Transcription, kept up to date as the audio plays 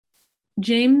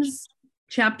James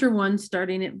chapter 1,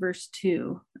 starting at verse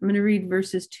 2. I'm going to read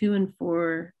verses 2 and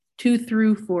 4, 2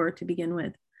 through 4 to begin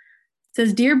with. It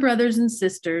says, Dear brothers and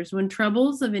sisters, when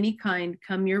troubles of any kind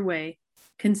come your way,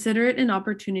 consider it an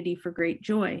opportunity for great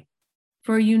joy.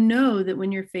 For you know that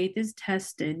when your faith is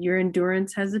tested, your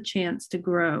endurance has a chance to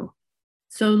grow.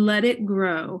 So let it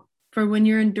grow. For when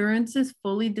your endurance is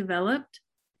fully developed,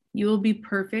 you will be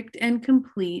perfect and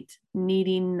complete,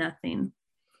 needing nothing.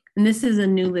 And this is a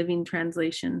New Living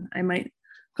Translation. I might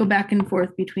go back and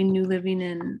forth between New Living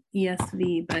and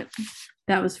ESV, but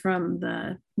that was from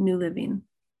the New Living,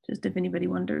 just if anybody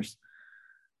wonders.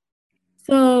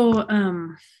 So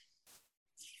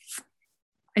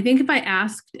I think if I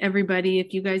asked everybody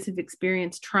if you guys have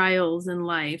experienced trials in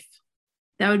life,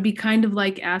 that would be kind of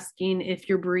like asking if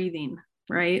you're breathing,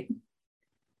 right?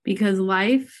 Because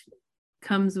life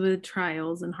comes with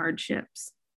trials and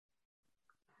hardships.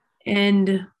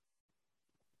 And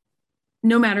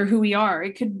no matter who we are,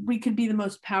 we could be the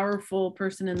most powerful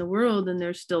person in the world and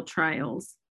there's still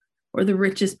trials, or the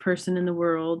richest person in the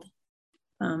world,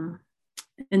 and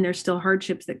there's still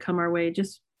hardships that come our way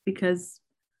just because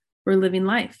we're living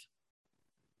life.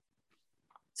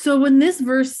 So when this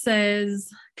verse says,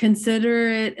 consider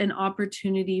it an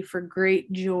opportunity for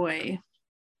great joy,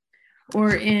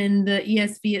 or in the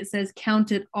ESV, it says,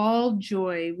 count it all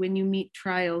joy when you meet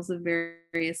trials of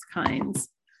various kinds.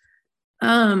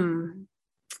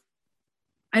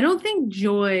 I don't think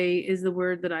joy is the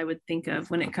word that I would think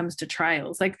of when it comes to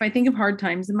trials. Like if I think of hard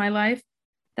times in my life,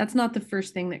 that's not the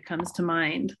first thing that comes to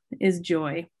mind is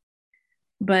joy.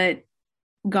 But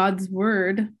God's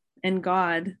word and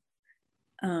God,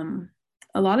 a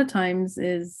lot of times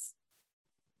is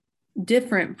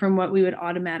different from what we would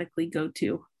automatically go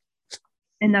to.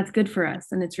 And that's good for us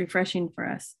and it's refreshing for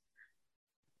us.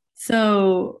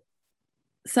 So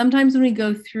sometimes when we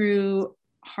go through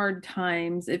hard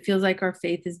times, it feels like our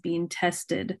faith is being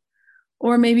tested.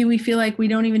 Or maybe we feel like we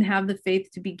don't even have the faith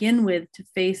to begin with to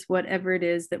face whatever it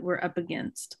is that we're up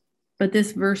against. But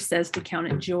this verse says to count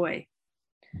it joy.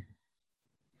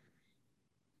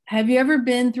 Have you ever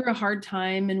been through a hard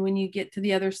time and when you get to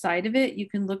the other side of it, you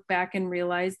can look back and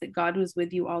realize that God was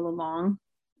with you all along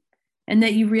and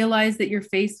that you realize that your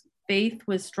faith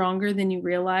was stronger than you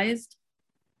realized?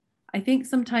 I think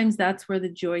sometimes that's where the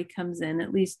joy comes in,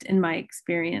 at least in my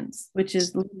experience, which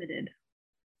is limited.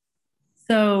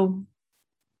 So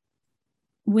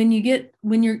when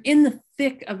you're in the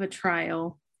thick of a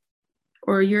trial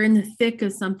or you're in the thick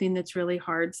of something that's really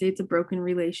hard, say it's a broken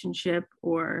relationship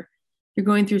or you're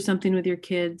going through something with your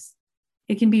kids,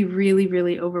 it can be really,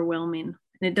 really overwhelming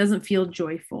and it doesn't feel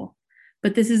joyful.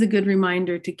 But this is a good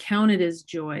reminder to count it as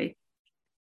joy.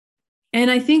 And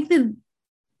I think the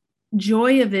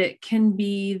joy of it can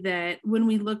be that when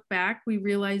we look back, we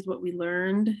realize what we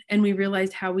learned and we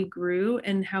realize how we grew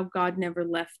and how God never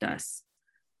left us.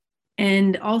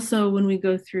 And also when we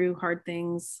go through hard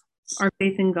things, our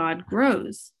faith in God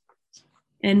grows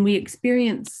and we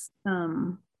experience,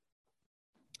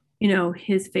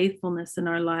 his faithfulness in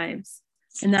our lives.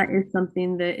 And that is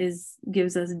something that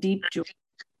gives us deep joy.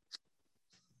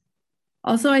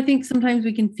 Also, I think sometimes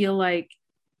we can feel like,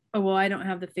 oh, well, I don't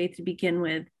have the faith to begin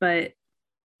with, but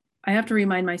I have to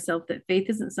remind myself that faith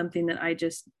isn't something that I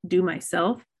just do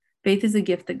myself. Faith is a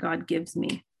gift that God gives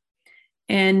me.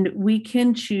 And we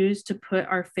can choose to put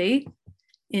our faith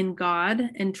in God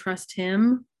and trust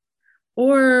him,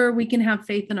 or we can have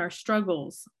faith in our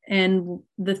struggles and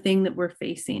the thing that we're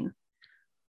facing.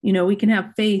 We can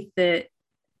have faith that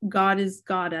God has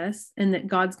got us and that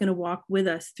God's going to walk with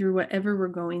us through whatever we're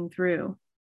going through.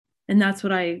 And that's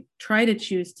what I try to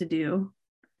choose to do.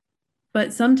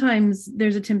 But sometimes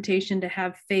there's a temptation to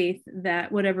have faith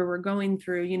that whatever we're going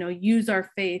through, use our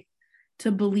faith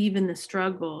to believe in the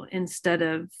struggle instead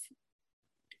of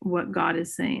what God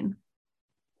is saying.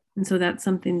 And so that's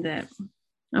something that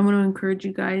I want to encourage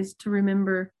you guys to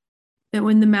remember, that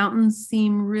when the mountains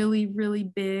seem really, really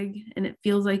big and it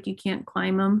feels like you can't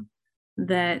climb them,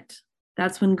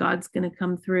 that's when God's going to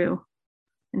come through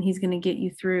and he's going to get you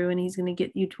through and he's going to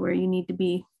get you to where you need to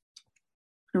be.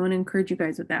 I want to encourage you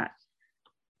guys with that.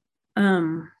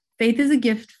 Faith is a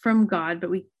gift from God, but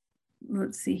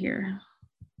let's see here.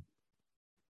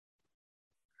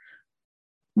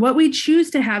 What we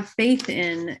choose to have faith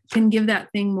in can give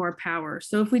that thing more power.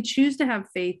 So if we choose to have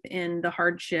faith in the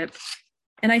hardship,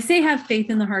 and I say have faith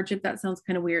in the hardship, that sounds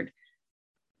kind of weird.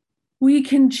 We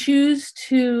can choose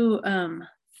to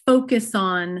focus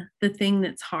on the thing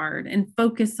that's hard and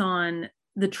focus on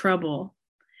the trouble.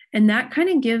 And that kind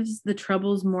of gives the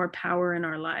troubles more power in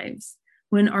our lives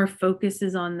when our focus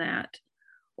is on that.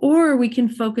 Or we can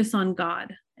focus on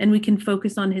God and we can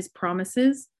focus on his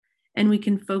promises, and we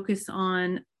can focus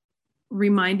on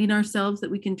reminding ourselves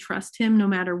that we can trust him no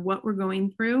matter what we're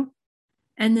going through.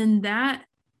 And then that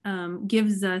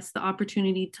gives us the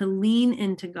opportunity to lean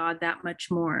into God that much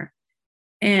more.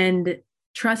 And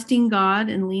trusting God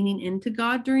and leaning into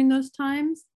God during those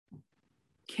times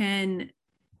can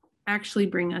actually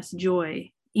bring us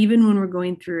joy, even when we're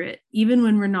going through it, even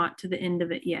when we're not to the end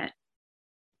of it yet.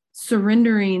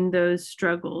 Surrendering those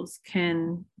struggles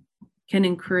can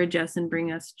encourage us and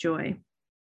bring us joy.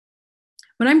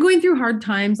 When I'm going through hard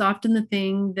times, often the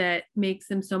thing that makes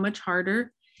them so much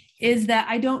harder is that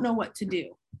I don't know what to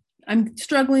do. I'm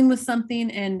struggling with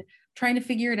something and trying to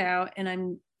figure it out. And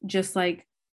I'm just like,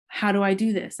 how do I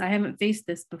do this? I haven't faced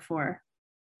this before.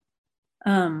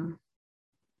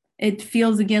 It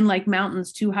feels again like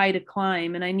mountains too high to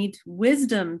climb, and I need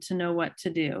wisdom to know what to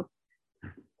do.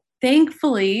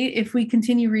 Thankfully, if we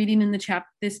continue reading in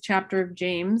this chapter of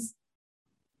James,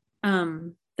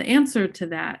 the answer to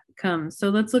that comes. So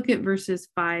let's look at verses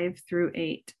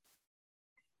 5-8.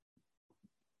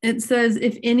 It says,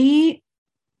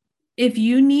 if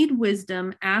you need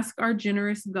wisdom, ask our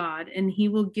generous God, and he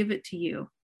will give it to you.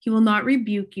 He will not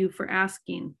rebuke you for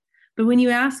asking. But when you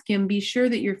ask him, be sure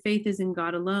that your faith is in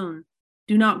God alone.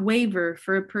 Do not waver,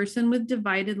 for a person with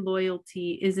divided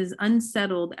loyalty is as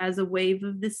unsettled as a wave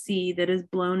of the sea that is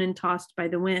blown and tossed by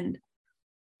the wind.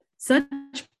 Such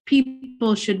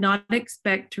people should not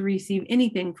expect to receive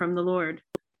anything from the Lord.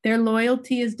 Their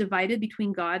loyalty is divided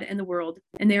between God and the world,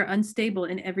 and they are unstable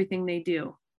in everything they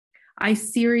do. I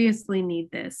seriously need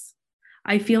this.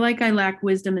 I feel like I lack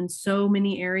wisdom in so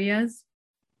many areas,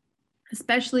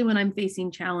 especially when I'm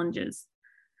facing challenges.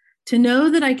 To know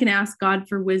that I can ask God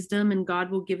for wisdom and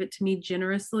God will give it to me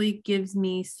generously gives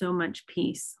me so much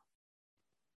peace.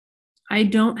 I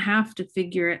don't have to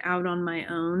figure it out on my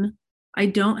own. I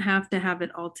don't have to have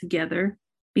it all together,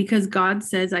 because God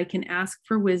says I can ask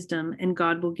for wisdom and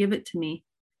God will give it to me,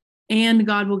 and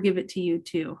God will give it to you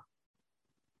too.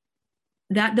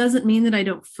 That doesn't mean that I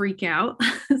don't freak out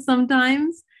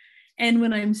sometimes. And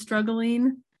when I'm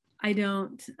struggling, I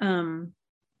don't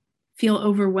feel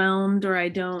overwhelmed, or I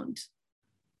don't,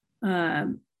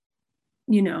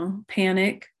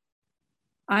 panic.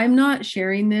 I'm not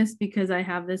sharing this because I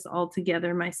have this all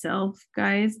together myself,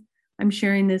 guys. I'm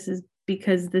sharing this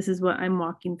because this is what I'm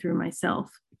walking through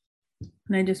myself.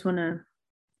 And I just want to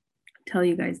tell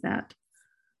you guys that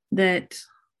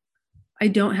I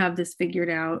don't have this figured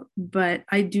out, but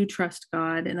I do trust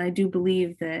God, and I do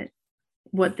believe that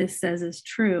what this says is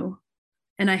true.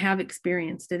 And I have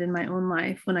experienced it in my own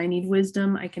life. When I need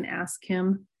wisdom, I can ask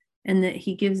him, and that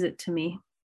he gives it to me.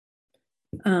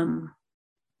 I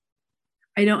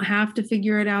don't have to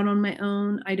figure it out on my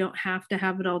own. I don't have to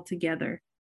have it all together,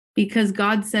 because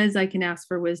God says I can ask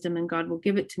for wisdom and God will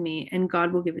give it to me, and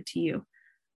God will give it to you.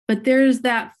 But there's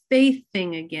that faith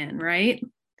thing again, right?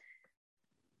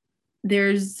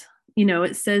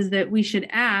 It says that we should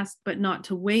ask, but not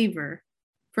to waver.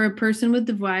 For a person with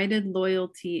divided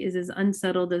loyalty is as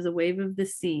unsettled as a wave of the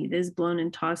sea that is blown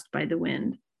and tossed by the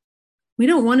wind. We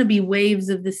don't want to be waves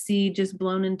of the sea just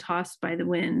blown and tossed by the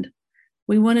wind.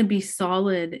 We want to be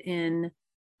solid in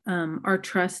our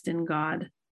trust in God.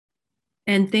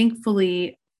 And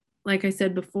thankfully, like I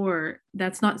said before,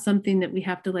 that's not something that we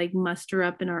have to muster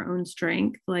up in our own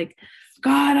strength. Like,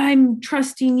 God, I'm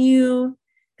trusting you.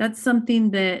 That's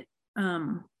something that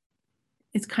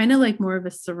it's kind of like more of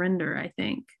a surrender, I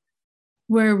think,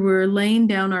 where we're laying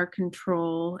down our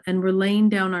control and we're laying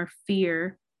down our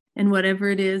fear and whatever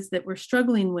it is that we're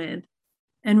struggling with.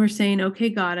 And we're saying, okay,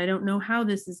 God, I don't know how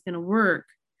this is going to work,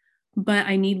 but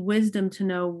I need wisdom to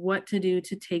know what to do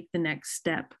to take the next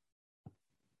step.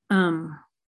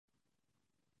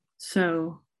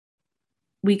 So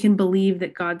we can believe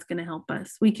that God's going to help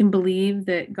us. We can believe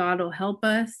that God will help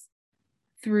us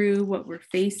through what we're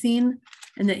facing,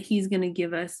 and that he's going to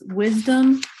give us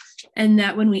wisdom, and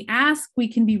that when we ask, we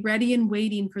can be ready and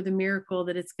waiting for the miracle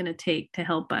that it's going to take to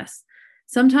help us.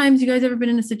 Sometimes, you guys ever been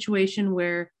in a situation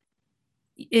where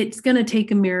it's going to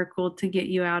take a miracle to get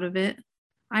you out of it?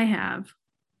 I have.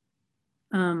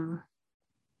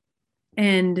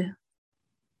 And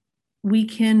we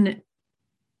can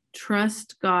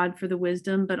trust God for the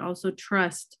wisdom, but also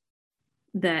trust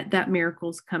that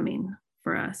miracle's coming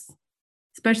for us,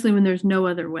 especially when there's no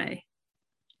other way,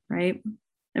 right?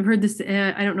 I've heard this,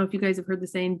 I don't know if you guys have heard the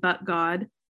saying, but God.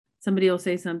 Somebody will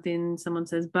say something, someone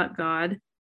says, but God.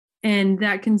 And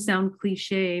that can sound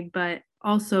cliche, but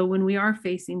also when we are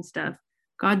facing stuff,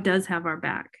 God does have our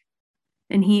back,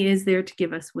 and he is there to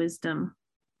give us wisdom.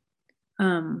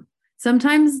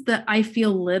 Sometimes that I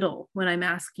feel little when I'm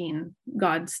asking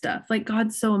God stuff, like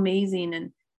God's so amazing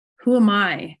and who am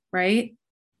I, right?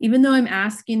 Even though I'm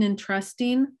asking and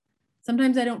trusting,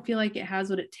 sometimes I don't feel like it has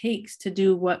what it takes to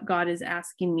do what God is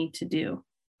asking me to do.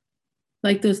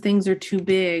 Like those things are too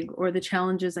big, or the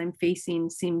challenges I'm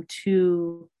facing seem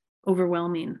too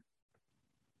overwhelming.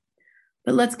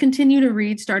 But let's continue to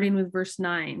read starting with verse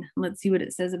 9. Let's see what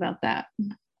it says about that.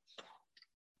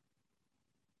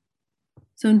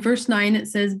 So in verse 9, it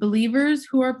says, believers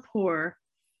who are poor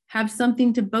have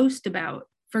something to boast about,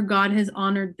 for God has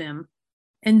honored them.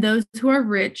 And those who are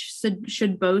rich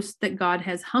should boast that God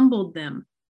has humbled them.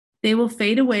 They will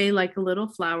fade away like a little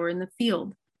flower in the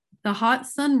field. The hot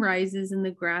sun rises and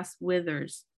the grass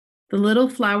withers. The little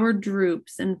flower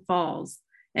droops and falls,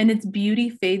 and its beauty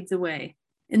fades away.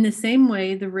 In the same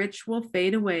way, the rich will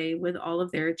fade away with all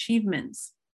of their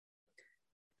achievements.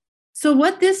 So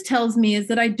what this tells me is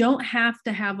that I don't have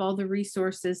to have all the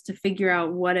resources to figure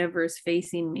out whatever is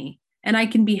facing me. And I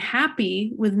can be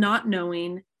happy with not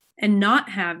knowing and not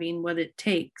having what it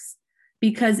takes,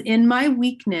 because in my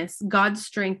weakness, God's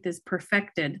strength is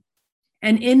perfected.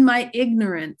 And in my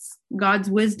ignorance, God's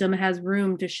wisdom has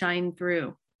room to shine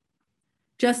through.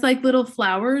 Just like little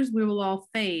flowers, we will all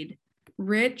fade,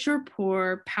 rich or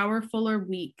poor, powerful or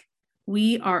weak.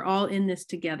 We are all in this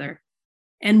together.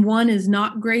 And one is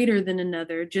not greater than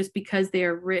another just because they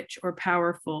are rich or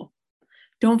powerful.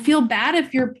 Don't feel bad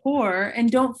if you're poor, and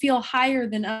don't feel higher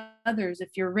than others if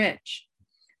you're rich.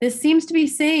 This seems to be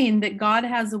saying that God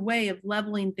has a way of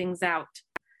leveling things out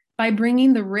by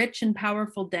bringing the rich and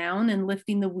powerful down and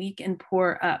lifting the weak and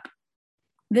poor up.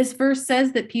 This verse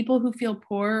says that people who feel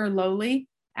poor or lowly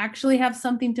actually have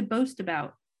something to boast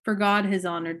about, for God has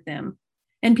honored them.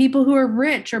 And people who are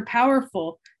rich or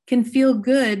powerful can feel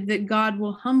good that God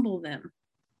will humble them.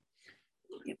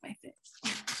 Get my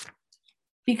fix.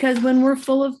 Because when we're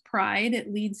full of pride,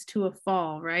 it leads to a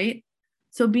fall, right?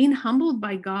 So being humbled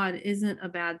by God isn't a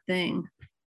bad thing.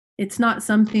 It's not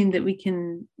something that we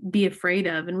can be afraid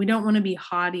of. And we don't want to be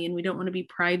haughty, and we don't want to be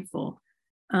prideful,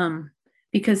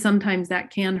 because sometimes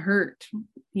that can hurt,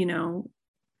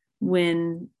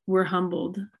 when we're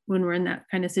humbled, when we're in that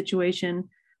kind of situation.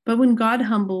 But when God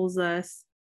humbles us,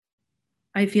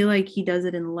 I feel like he does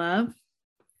it in love.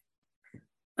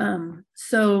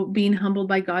 So being humbled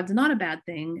by God's not a bad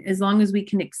thing, as long as we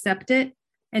can accept it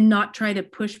and not try to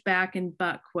push back and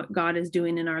buck what God is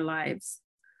doing in our lives.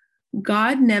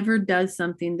 God never does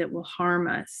something that will harm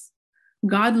us.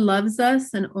 God loves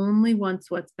us and only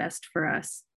wants what's best for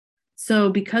us. So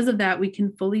because of that, we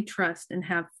can fully trust and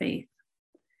have faith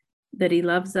that he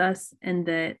loves us and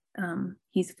that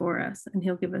he's for us and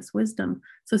he'll give us wisdom.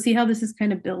 So see how this is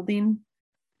kind of building?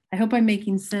 I hope I'm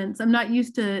making sense. I'm not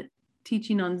used to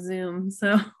teaching on Zoom,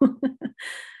 so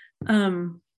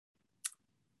I'm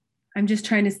just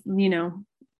trying to,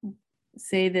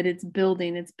 say that it's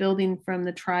building from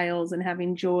the trials and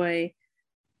having joy.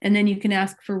 And then you can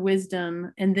ask for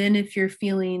wisdom. And then if you're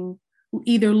feeling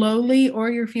either lowly or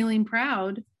you're feeling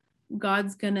proud,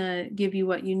 God's gonna give you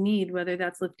what you need, whether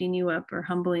that's lifting you up or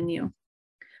humbling you.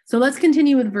 So let's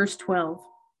continue with verse 12.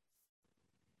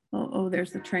 Oh,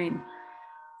 there's the train.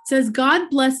 It says, God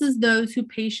blesses those who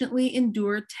patiently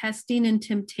endure testing and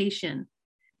temptation.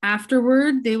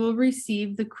 Afterward, they will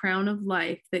receive the crown of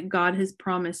life that God has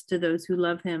promised to those who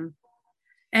love him.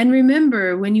 And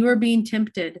remember, when you are being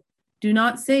tempted, do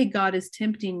not say, God is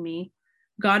tempting me.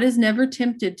 God is never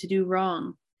tempted to do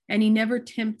wrong, and he never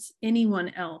tempts anyone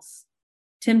else.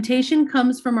 Temptation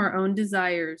comes from our own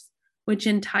desires, which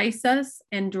entice us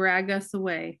and drag us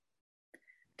away.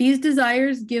 These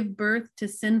desires give birth to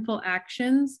sinful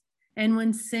actions, and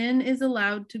when sin is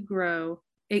allowed to grow,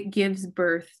 it gives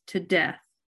birth to death.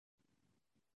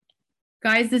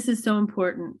 Guys, this is so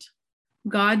important.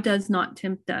 God does not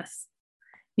tempt us.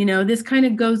 This kind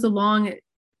of goes along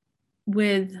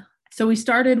with, so we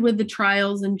started with the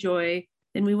trials and joy,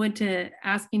 then we went to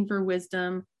asking for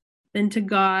wisdom, then to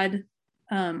God,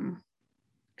 kind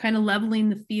of leveling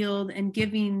the field and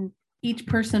giving each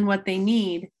person what they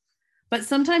need. But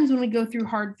sometimes when we go through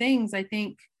hard things, I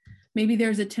think maybe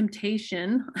there's a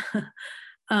temptation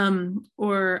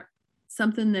or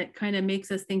something that kind of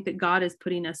makes us think that God is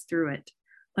putting us through it.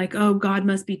 Like, oh, God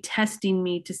must be testing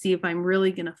me to see if I'm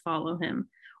really going to follow him.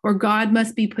 Or God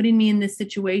must be putting me in this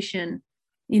situation,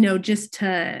 just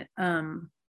to,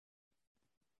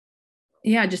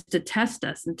 just to test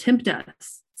us and tempt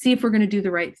us, see if we're going to do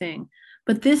the right thing.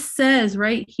 But this says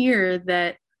right here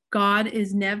that God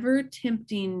is never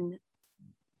tempting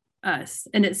us.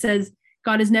 And it says,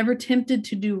 God is never tempted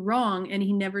to do wrong, and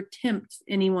he never tempts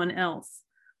anyone else.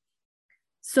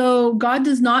 So God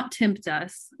does not tempt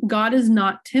us. God is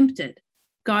not tempted.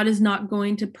 God is not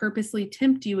going to purposely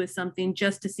tempt you with something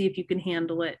just to see if you can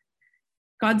handle it.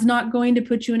 God's not going to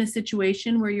put you in a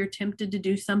situation where you're tempted to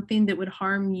do something that would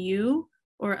harm you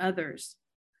or others.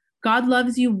 God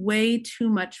loves you way too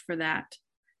much for that.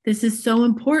 This is so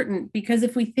important because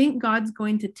if we think God's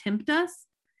going to tempt us,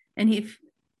 and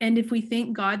if we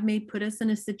think God may put us in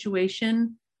a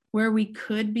situation where we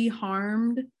could be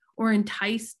harmed or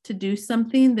enticed to do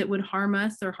something that would harm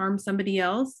us or harm somebody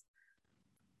else,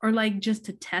 or like just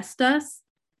to test us,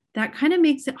 that kind of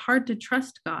makes it hard to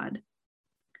trust God.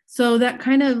 So that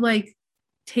kind of like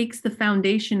takes the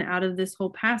foundation out of this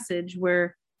whole passage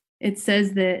where it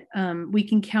says that we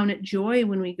can count it joy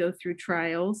when we go through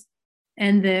trials,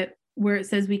 and that where it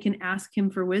says we can ask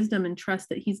him for wisdom and trust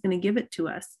that he's going to give it to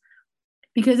us.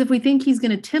 Because if we think he's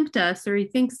going to tempt us, or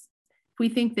if we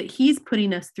think that he's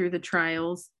putting us through the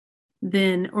trials,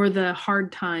 then, or the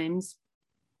hard times,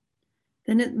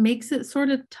 then it makes it sort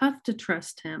of tough to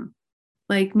trust him.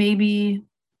 Like maybe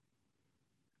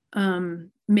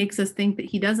makes us think that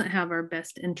he doesn't have our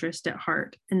best interest at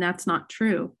heart. And that's not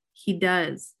true. He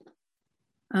does.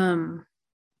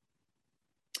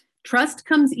 Trust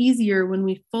comes easier when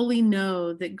we fully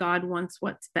know that God wants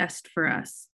what's best for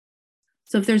us.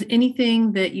 So if there's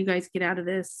anything that you guys get out of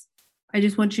this, I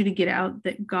just want you to get out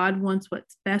that God wants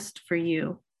what's best for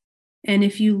you. And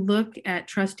if you look at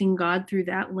trusting God through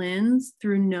that lens,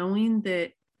 through knowing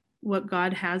that what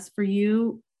God has for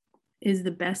you is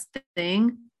the best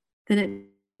thing, then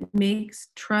it makes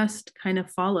trust kind of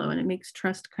follow, and it makes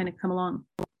trust kind of come along.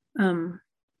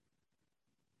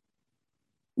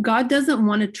 God doesn't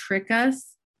want to trick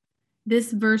us.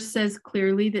 This verse says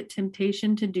clearly that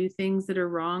temptation to do things that are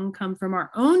wrong come from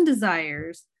our own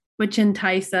desires, which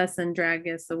entice us and drag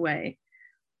us away.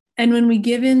 And when we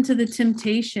give in to the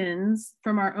temptations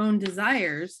from our own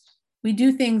desires, we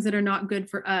do things that are not good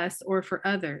for us or for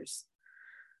others.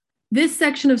 This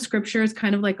section of scripture is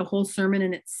kind of like a whole sermon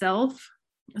in itself.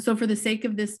 So for the sake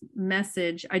of this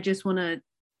message, I just want to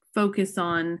focus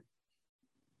on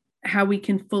how we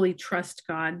can fully trust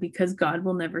God, because God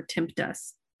will never tempt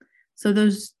us. So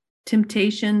those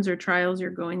temptations or trials you're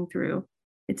going through,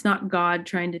 it's not God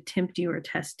trying to tempt you or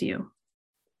test you.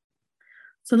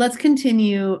 So let's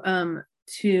continue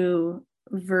to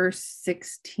verse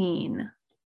 16.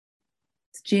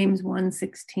 It's James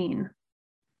 1:16.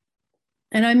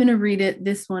 And I'm going to read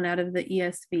this one out of the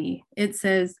ESV. It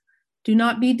says, "Do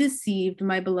not be deceived,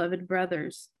 my beloved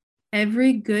brothers.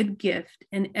 Every good gift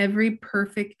and every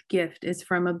perfect gift is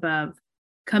from above,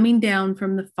 coming down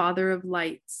from the Father of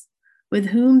lights, with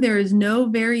whom there is no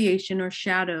variation or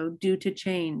shadow due to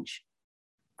change.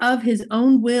 Of his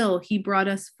own will, he brought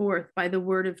us forth by the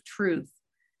word of truth,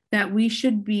 that we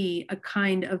should be a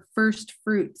kind of first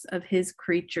fruits of his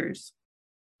creatures."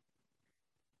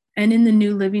 And in the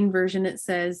New Living Version, it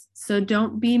says, "So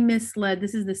don't be misled."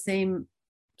 This is the same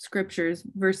scriptures,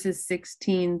 verses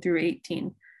 16 through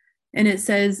 18. And it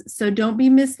says, "So don't be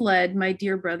misled, my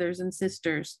dear brothers and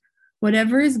sisters.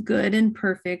 Whatever is good and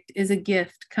perfect is a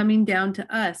gift coming down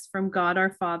to us from God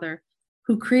our Father,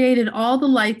 who created all the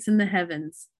lights in the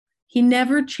heavens. He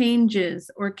never changes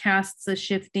or casts a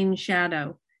shifting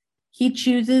shadow. He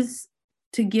chooses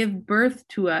to give birth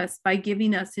to us by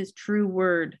giving us his true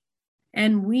word.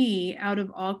 And we, out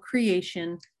of all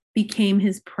creation, became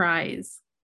his prize."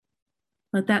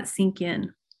 Let that sink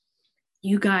in.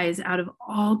 You guys, out of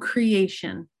all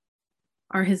creation,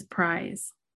 are his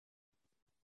prize.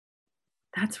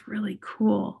 That's really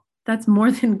cool. That's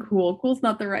more than cool. Cool's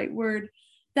not the right word.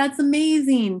 That's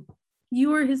amazing.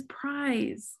 You are his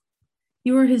prize.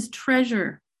 You are his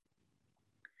treasure.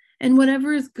 And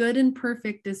whatever is good and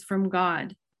perfect is from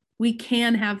God. We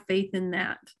can have faith in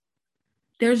that.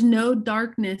 There's no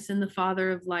darkness in the Father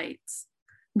of lights.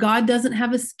 God doesn't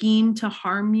have a scheme to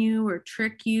harm you or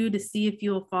trick you to see if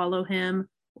you'll follow him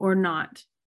or not.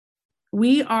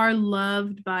 We are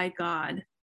loved by God.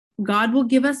 God will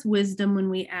give us wisdom when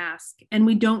we ask, and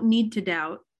we don't need to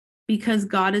doubt, because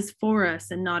God is for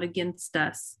us and not against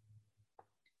us.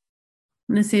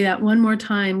 I'm going to say that one more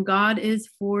time. God is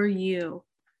for you,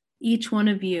 each one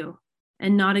of you,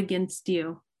 and not against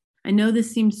you. I know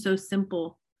this seems so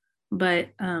simple, but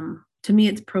to me,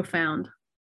 it's profound.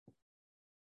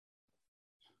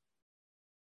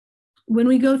 When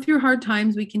we go through hard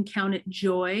times, we can count it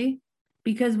joy,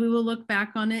 because we will look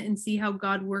back on it and see how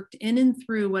God worked in and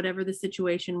through whatever the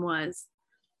situation was.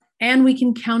 And we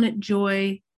can count it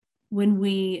joy when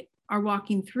we are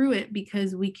walking through it,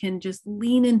 because we can just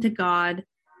lean into God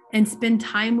and spend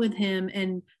time with him.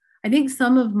 And I think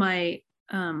some of my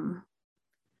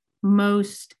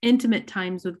most intimate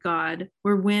times with God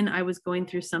were when I was going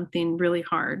through something really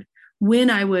hard, when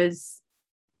I was,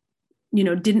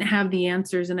 didn't have the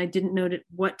answers and I didn't know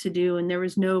what to do, and there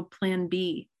was no plan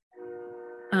B.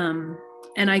 And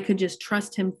I could just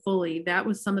trust him fully. That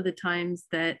was some of the times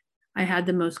that I had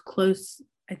the most close,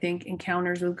 I think,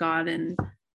 encounters with God and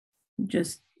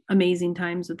just amazing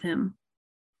times with him.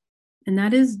 And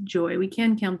that is joy. We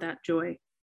can count that joy.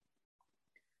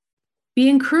 Be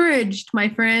encouraged, my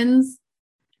friends,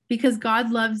 because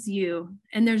God loves you,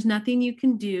 and there's nothing you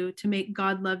can do to make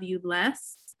God love you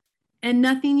less, and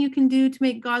nothing you can do to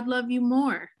make God love you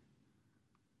more.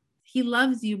 He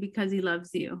loves you because he loves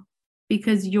you,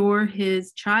 because you're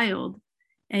his child,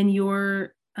 and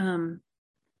you're,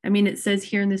 it says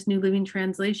here in this New Living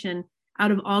Translation,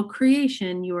 out of all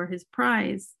creation, you are his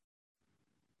prize.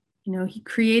 He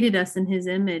created us in his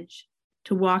image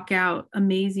to walk out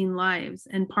amazing lives.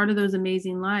 And part of those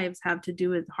amazing lives have to do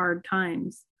with hard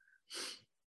times.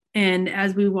 And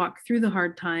as we walk through the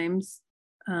hard times,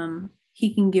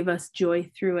 he can give us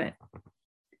joy through it.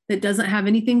 That doesn't have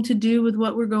anything to do with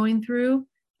what we're going through.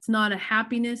 It's not a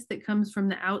happiness that comes from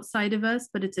the outside of us,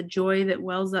 but it's a joy that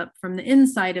wells up from the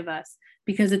inside of us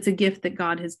because it's a gift that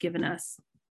God has given us.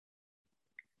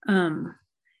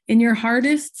 In your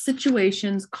hardest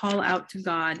situations, call out to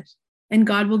God, and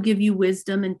God will give you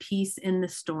wisdom and peace in the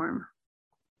storm.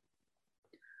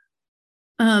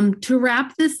 To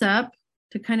wrap this up,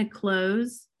 to kind of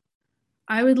close,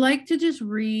 I would like to just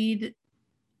read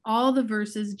all the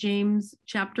verses, James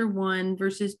chapter 1,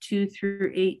 verses 2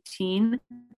 through 18.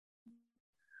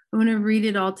 I want to read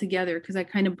it all together because I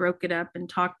kind of broke it up and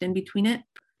talked in between it.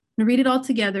 I'm going to read it all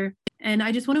together. And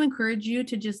I just want to encourage you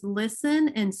to just listen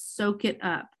and soak it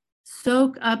up.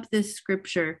 Soak up this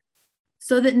scripture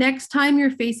so that next time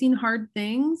you're facing hard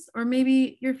things, or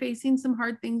maybe you're facing some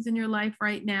hard things in your life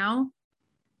right now,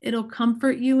 it'll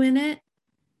comfort you in it,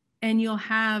 and you'll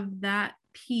have that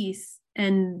peace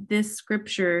and this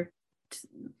scripture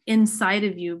inside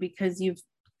of you because you've,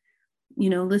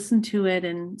 listened to it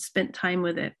and spent time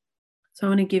with it. So I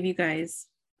want to give you guys,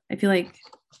 I feel like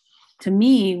to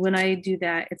me, when I do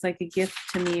that, it's like a gift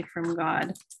to me from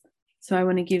God. So I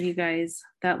want to give you guys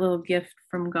that little gift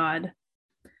from God.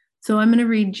 So I'm going to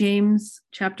read James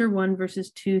chapter 1,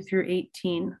 verses 2 through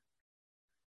 18.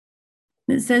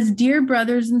 It says, "Dear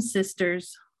brothers and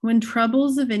sisters, when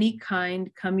troubles of any kind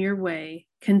come your way,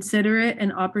 consider it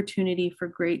an opportunity for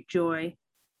great joy.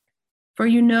 For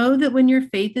you know that when your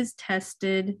faith is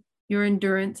tested, your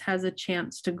endurance has a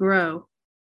chance to grow.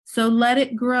 So let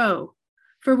it grow.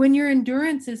 For when your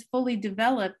endurance is fully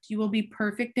developed, you will be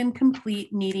perfect and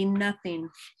complete, needing nothing.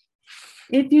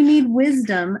 If you need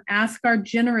wisdom, ask our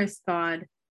generous God,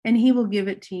 and he will give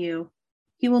it to you.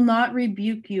 He will not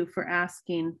rebuke you for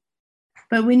asking.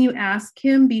 But when you ask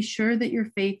him, be sure that your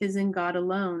faith is in God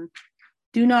alone.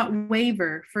 Do not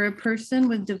waver, for a person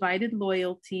with divided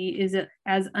loyalty is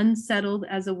as unsettled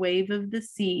as a wave of the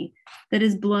sea that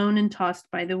is blown and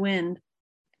tossed by the wind.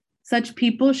 Such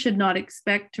people should not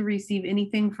expect to receive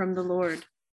anything from the Lord.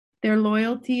 Their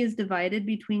loyalty is divided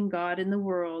between God and the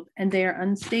world, and they are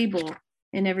unstable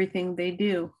in everything they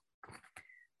do.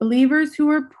 Believers who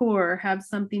are poor have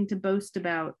something to boast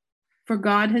about, for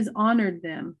God has honored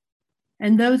them.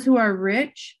 And those who are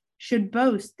rich should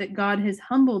boast that God has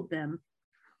humbled them.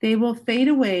 They will fade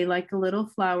away like a little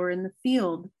flower in the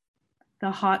field. The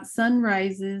hot sun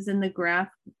rises and the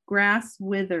grass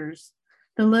withers.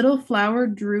 The little flower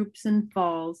droops and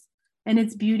falls, and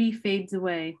its beauty fades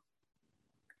away.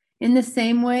 In the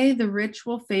same way, the rich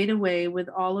will fade away with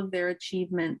all of their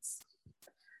achievements.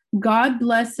 God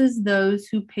blesses those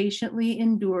who patiently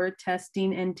endure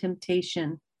testing and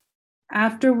temptation.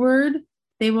 Afterward,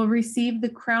 they will receive the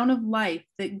crown of life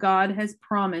that God has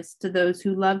promised to those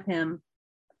who love him.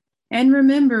 And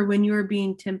remember, when you are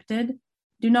being tempted,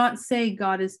 do not say,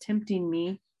 God is tempting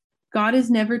me. God is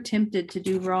never tempted to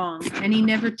do wrong, and he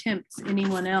never tempts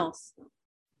anyone else.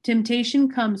 Temptation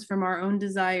comes from our own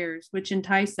desires, which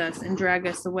entice us and drag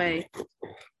us away.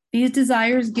 These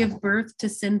desires give birth to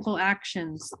sinful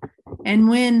actions, and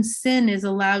when sin is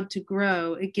allowed to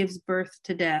grow, it gives birth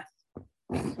to death.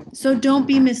 So don't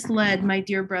be misled, my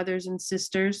dear brothers and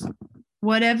sisters.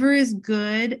 Whatever is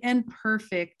good and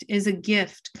perfect is a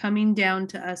gift coming down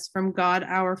to us from God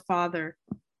our Father,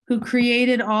 who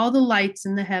created all the lights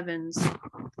in the heavens.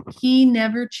 He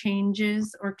never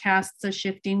changes or casts a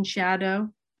shifting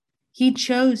shadow. He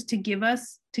chose to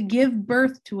give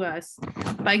birth to us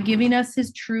by giving us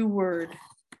his true word.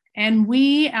 And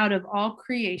we, out of all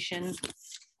creation,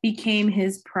 became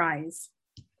his prize.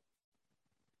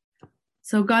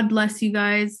 So God bless you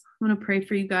guys. I'm going to pray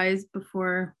for you guys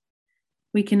before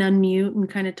We can unmute and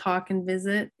kind of talk and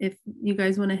visit if you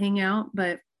guys want to hang out,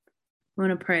 but I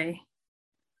want to pray.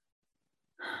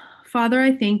 Father,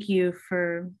 I thank you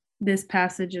for this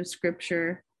passage of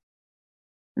scripture.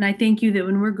 And I thank you that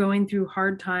when we're going through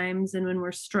hard times and when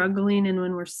we're struggling and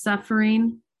when we're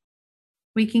suffering,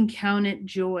 we can count it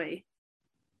joy.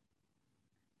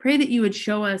 Pray that you would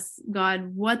show us,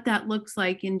 God, what that looks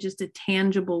like in just a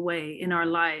tangible way in our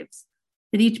lives,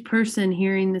 that each person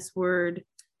hearing this word,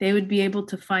 they would be able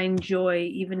to find joy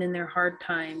even in their hard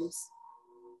times,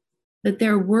 that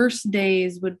their worst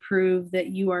days would prove that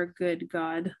you are good,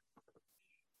 God.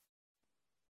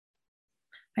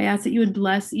 I ask that you would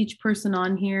bless each person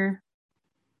on here.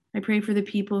 I pray for the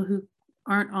people who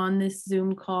aren't on this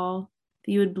Zoom call,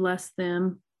 that you would bless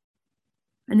them,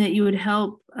 and that you would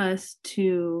help us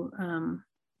to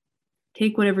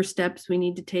take whatever steps we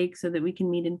need to take so that we can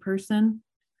meet in person.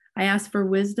 I ask for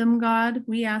wisdom, God.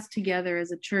 We ask together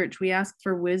as a church, we ask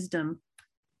for wisdom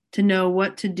to know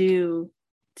what to do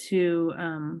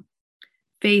to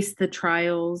face the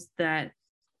trials that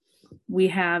we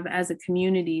have as a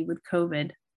community with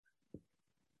COVID.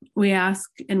 We ask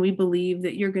and we believe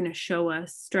that you're going to show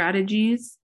us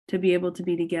strategies to be able to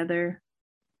be together.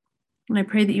 And I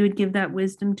pray that you would give that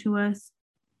wisdom to us,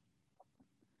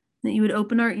 that you would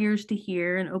open our ears to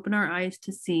hear and open our eyes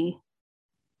to see.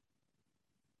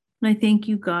 And I thank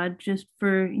you, God, just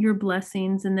for your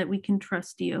blessings and that we can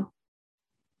trust you.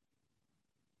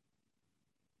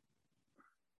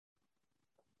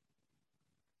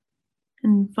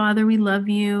 And Father, we love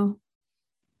you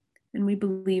and we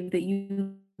believe that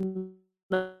you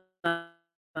love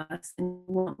us and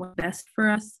want what's best for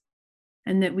us,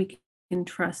 and that we can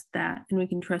trust that and we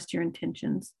can trust your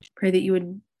intentions. Pray that you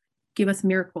would give us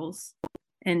miracles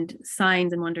and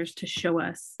signs and wonders to show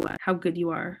us how good you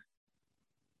are.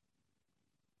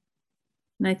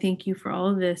 And I thank you for all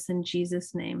of this in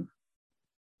Jesus' name.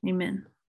 Amen.